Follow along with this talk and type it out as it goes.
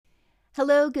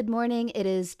Hello, good morning. It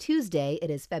is Tuesday. It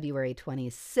is February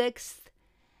 26th.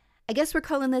 I guess we're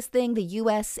calling this thing the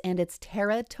U.S. and its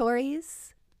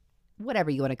territories.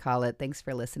 Whatever you want to call it. Thanks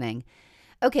for listening.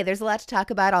 Okay, there's a lot to talk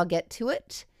about. I'll get to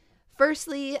it.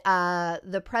 Firstly,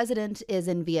 the president is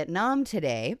in Vietnam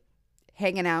today,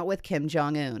 hanging out with Kim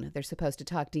Jong-un. They're supposed to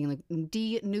talk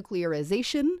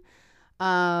denuclearization.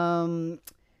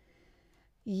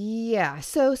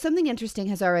 So something interesting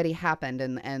has already happened,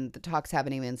 and the talks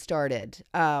haven't even started.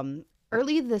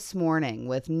 Early this morning,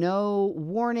 with no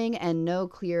warning and no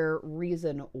clear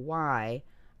reason why,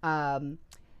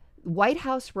 White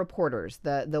House reporters,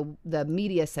 the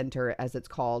media center as it's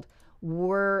called,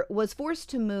 was forced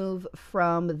to move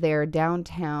from their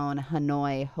downtown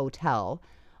Hanoi hotel,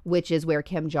 which is where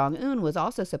Kim Jong-un was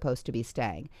also supposed to be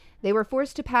staying. They were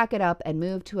forced to pack it up and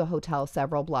move to a hotel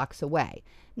several blocks away.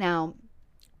 Now,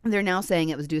 they're now saying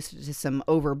it was due to some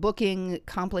overbooking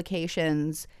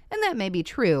complications, and that may be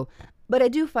true. But I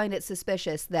do find it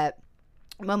suspicious that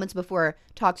moments before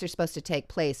talks are supposed to take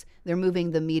place, they're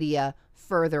moving the media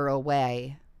further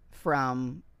away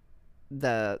from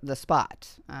the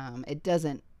spot. It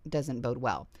doesn't bode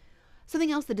well.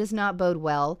 Something else that does not bode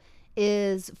well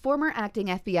is former acting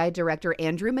FBI Director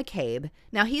Andrew McCabe.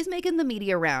 Now, he's making the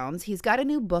media rounds. He's got a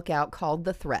new book out called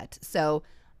The Threat. So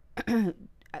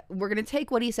we're going to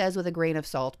take what he says with a grain of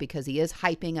salt because he is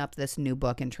hyping up this new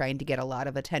book and trying to get a lot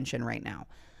of attention right now.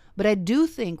 But I do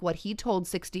think what he told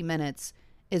 60 Minutes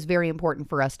is very important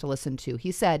for us to listen to.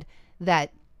 He said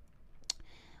that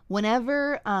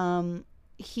whenever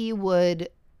he would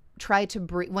try to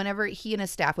whenever he and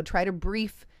his staff would try to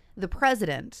brief the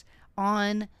president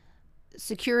on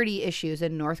security issues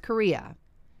in North Korea,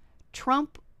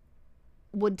 Trump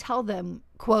would tell them,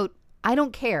 quote, "I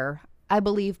don't care. I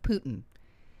believe Putin."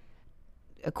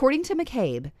 According to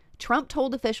McCabe, Trump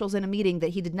told officials in a meeting that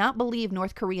he did not believe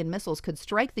North Korean missiles could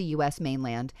strike the U.S.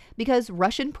 mainland because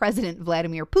Russian President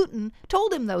Vladimir Putin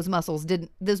told him those missiles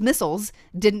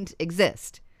didn't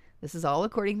exist. This is all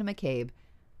according to McCabe,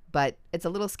 but it's a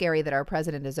little scary that our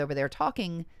president is over there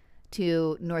talking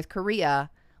to North Korea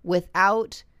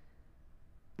without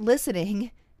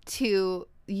listening to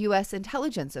U.S.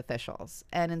 intelligence officials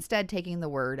and instead taking the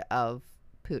word of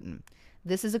Putin.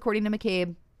 This is according to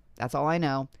McCabe. That's all I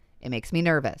know. It makes me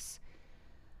nervous.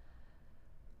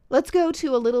 Let's go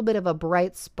to a little bit of a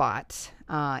bright spot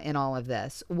in all of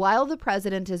this. While the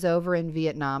president is over in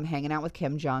Vietnam hanging out with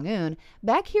Kim Jong-un,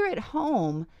 back here at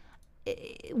home,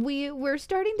 we're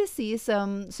starting to see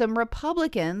some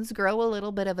Republicans grow a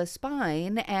little bit of a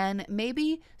spine and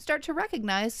maybe start to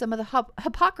recognize some of the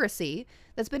hypocrisy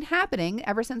that's been happening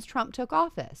ever since Trump took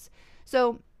office.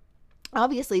 So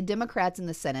obviously, Democrats in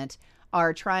the Senate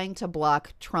are trying to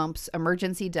block Trump's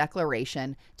emergency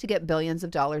declaration to get billions of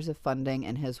dollars of funding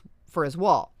for his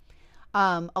wall.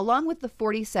 Along with the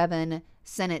 47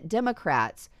 Senate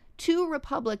Democrats, 2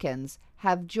 Republicans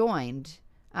have joined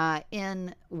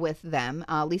in with them.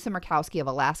 Lisa Murkowski of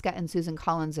Alaska and Susan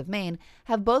Collins of Maine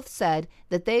have both said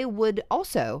that they would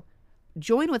also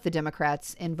join with the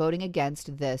Democrats in voting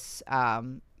against this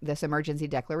emergency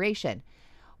declaration.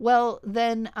 Well,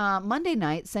 then Monday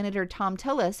night, Senator Thom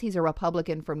Tillis, he's a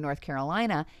Republican from North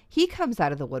Carolina, he comes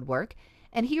out of the woodwork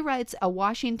and he writes a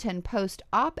Washington Post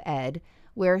op-ed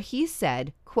where he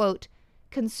said, quote,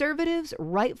 "Conservatives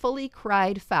rightfully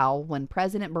cried foul when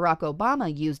President Barack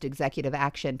Obama used executive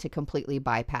action to completely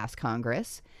bypass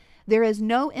Congress. There is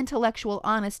no intellectual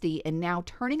honesty in now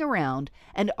turning around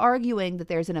and arguing that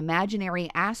there's an imaginary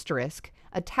asterisk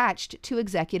attached to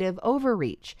executive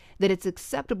overreach, that it's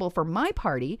acceptable for my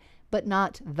party, but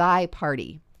not thy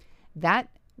party." That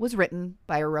was written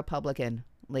by a Republican,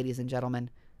 ladies and gentlemen.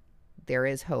 There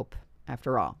is hope,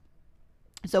 after all.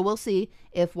 So we'll see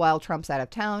if while Trump's out of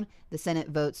town, the Senate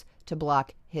votes to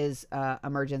block his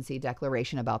emergency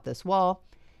declaration about this wall,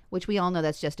 which we all know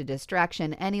that's just a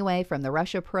distraction anyway from the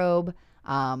Russia probe.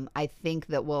 I think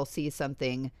that we'll see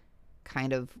something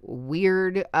kind of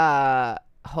weird,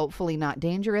 hopefully not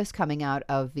dangerous, coming out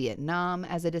of Vietnam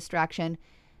as a distraction,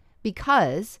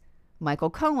 because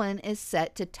Michael Cohen is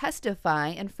set to testify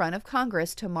in front of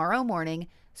Congress tomorrow morning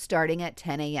starting at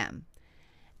 10 a.m.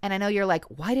 And I know you're like,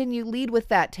 why didn't you lead with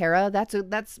that, Tara? That's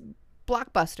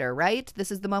blockbuster, right? This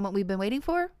is the moment we've been waiting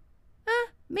for?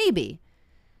 Maybe.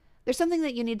 There's something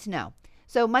that you need to know.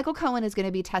 So Michael Cohen is going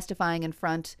to be testifying in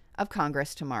front of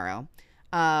Congress tomorrow,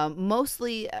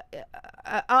 mostly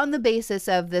on the basis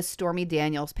of this Stormy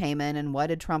Daniels payment and what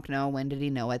did Trump know, when did he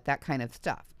know it, that kind of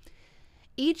stuff.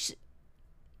 Each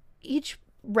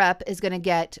rep is going to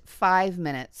get 5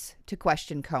 minutes to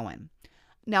question Cohen.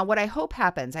 Now, what I hope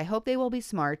happens, I hope they will be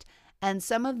smart, and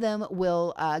some of them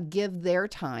will give their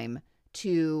time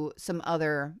to some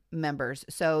other members.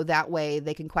 So that way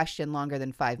they can question longer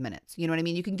than 5 minutes. You know what I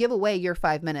mean? You can give away your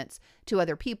 5 minutes to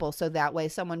other people. So that way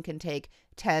someone can take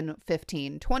 10,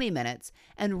 15, 20 minutes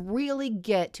and really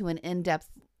get to an in-depth,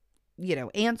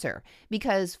 answer,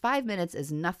 because 5 minutes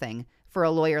is nothing for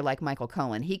a lawyer like Michael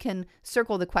Cohen. He can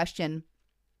circle the question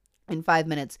in 5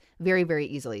 minutes very, very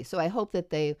easily. So I hope that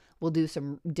they will do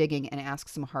some digging and ask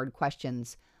some hard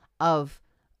questions of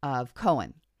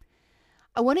Cohen.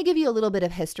 I want to give you a little bit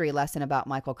of history lesson about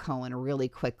Michael Cohen really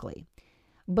quickly.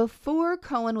 Before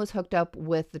Cohen was hooked up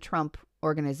with the Trump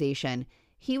organization,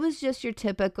 he was just your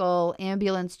typical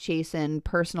ambulance chasing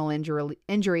personal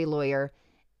injury lawyer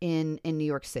in New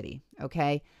York City.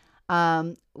 Okay.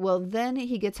 Well, then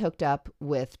he gets hooked up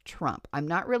with Trump. I'm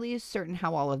not really certain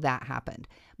how all of that happened,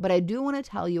 but I do want to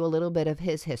tell you a little bit of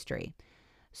his history.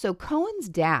 So Cohen's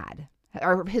dad,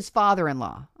 or his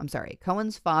father-in-law,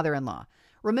 Cohen's father-in-law.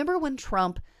 Remember when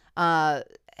Trump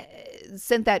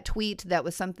sent that tweet that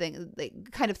was something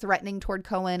kind of threatening toward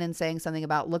Cohen and saying something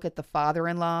about, look at the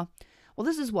father-in-law? Well,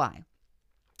 this is why.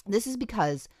 This is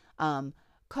because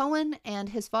Cohen and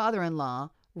his father-in-law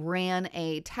ran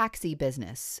a taxi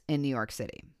business in New York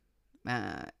City.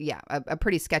 A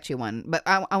pretty sketchy one, but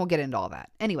I won't get into all that.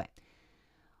 Anyway,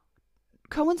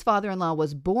 Cohen's father-in-law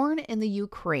was born in the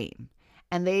Ukraine,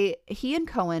 and he and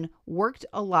Cohen worked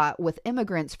a lot with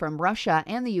immigrants from Russia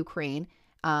and the Ukraine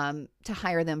to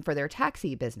hire them for their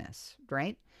taxi business,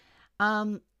 right?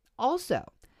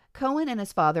 Also, Cohen and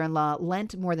his father-in-law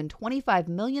lent more than $25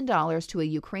 million to a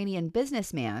Ukrainian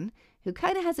businessman who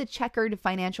kind of has a checkered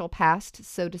financial past,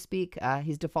 so to speak.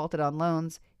 He's defaulted on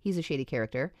loans. He's a shady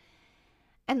character.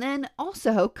 And then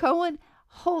also, Cohen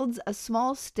holds a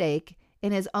small stake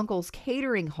in his uncle's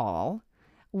catering hall,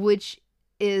 which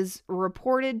is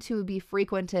reported to be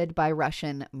frequented by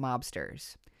Russian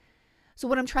mobsters. So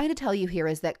what I'm trying to tell you here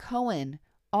is that Cohen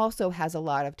also has a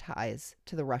lot of ties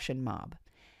to the Russian mob.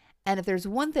 And if there's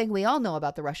one thing we all know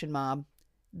about the Russian mob,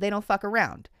 they don't fuck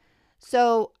around.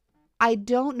 So I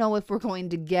don't know if we're going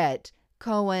to get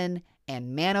Cohen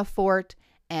and Manafort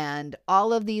and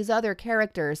all of these other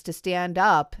characters to stand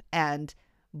up and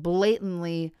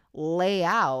blatantly lay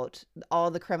out all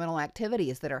the criminal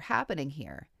activities that are happening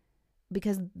here,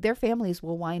 because their families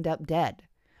will wind up dead,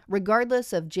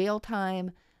 regardless of jail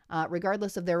time,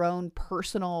 regardless of their own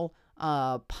personal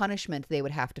punishment they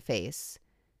would have to face.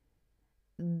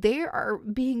 They are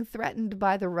being threatened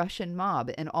by the Russian mob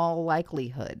in all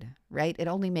likelihood, right? It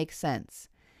only makes sense.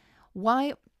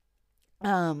 Why?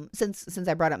 Since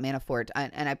I brought up Manafort,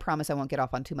 and I promise I won't get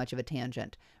off on too much of a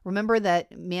tangent. Remember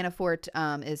that Manafort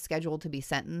is scheduled to be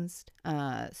sentenced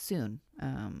soon.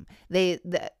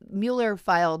 Mueller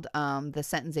filed the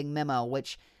sentencing memo,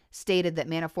 which stated that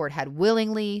Manafort had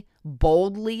willingly,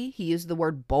 boldly, he used the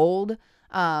word bold,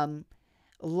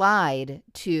 lied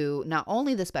to not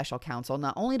only the special counsel,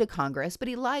 not only to Congress, but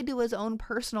he lied to his own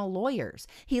personal lawyers.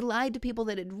 He lied to people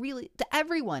to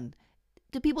everyone,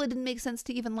 to people it didn't make sense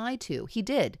to even lie to. He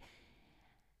did.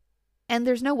 And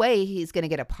there's no way he's going to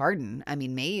get a pardon. I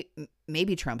mean,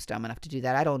 maybe Trump's dumb enough to do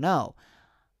that. I don't know.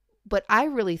 But I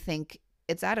really think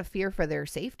it's out of fear for their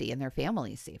safety and their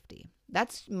family's safety.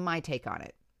 That's my take on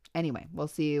it. Anyway, we'll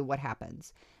see what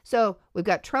happens. So we've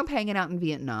got Trump hanging out in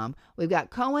Vietnam. We've got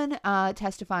Cohen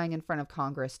testifying in front of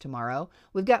Congress tomorrow.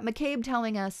 We've got McCabe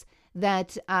telling us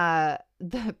that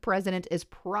the president is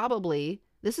probably,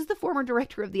 this is the former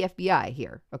director of the FBI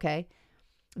here, okay?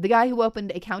 The guy who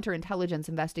opened a counterintelligence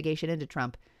investigation into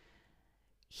Trump,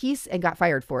 and got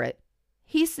fired for it.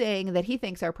 He's saying that he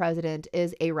thinks our president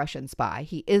is a Russian spy.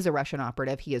 He is a Russian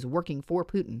operative. He is working for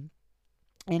Putin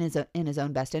in his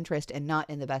own best interest and not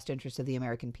in the best interest of the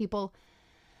American people.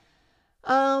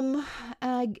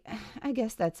 I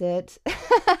guess that's it.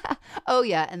 Oh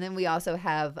yeah, and then we also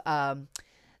have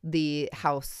the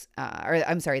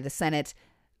the Senate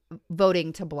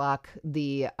voting to block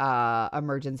the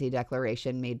emergency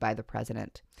declaration made by the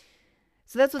president.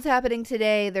 So that's what's happening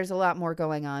today. There's a lot more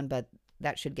going on, but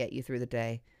that should get you through the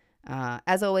day.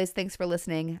 As always, thanks for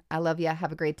listening. I love you.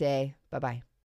 Have a great day. Bye-bye.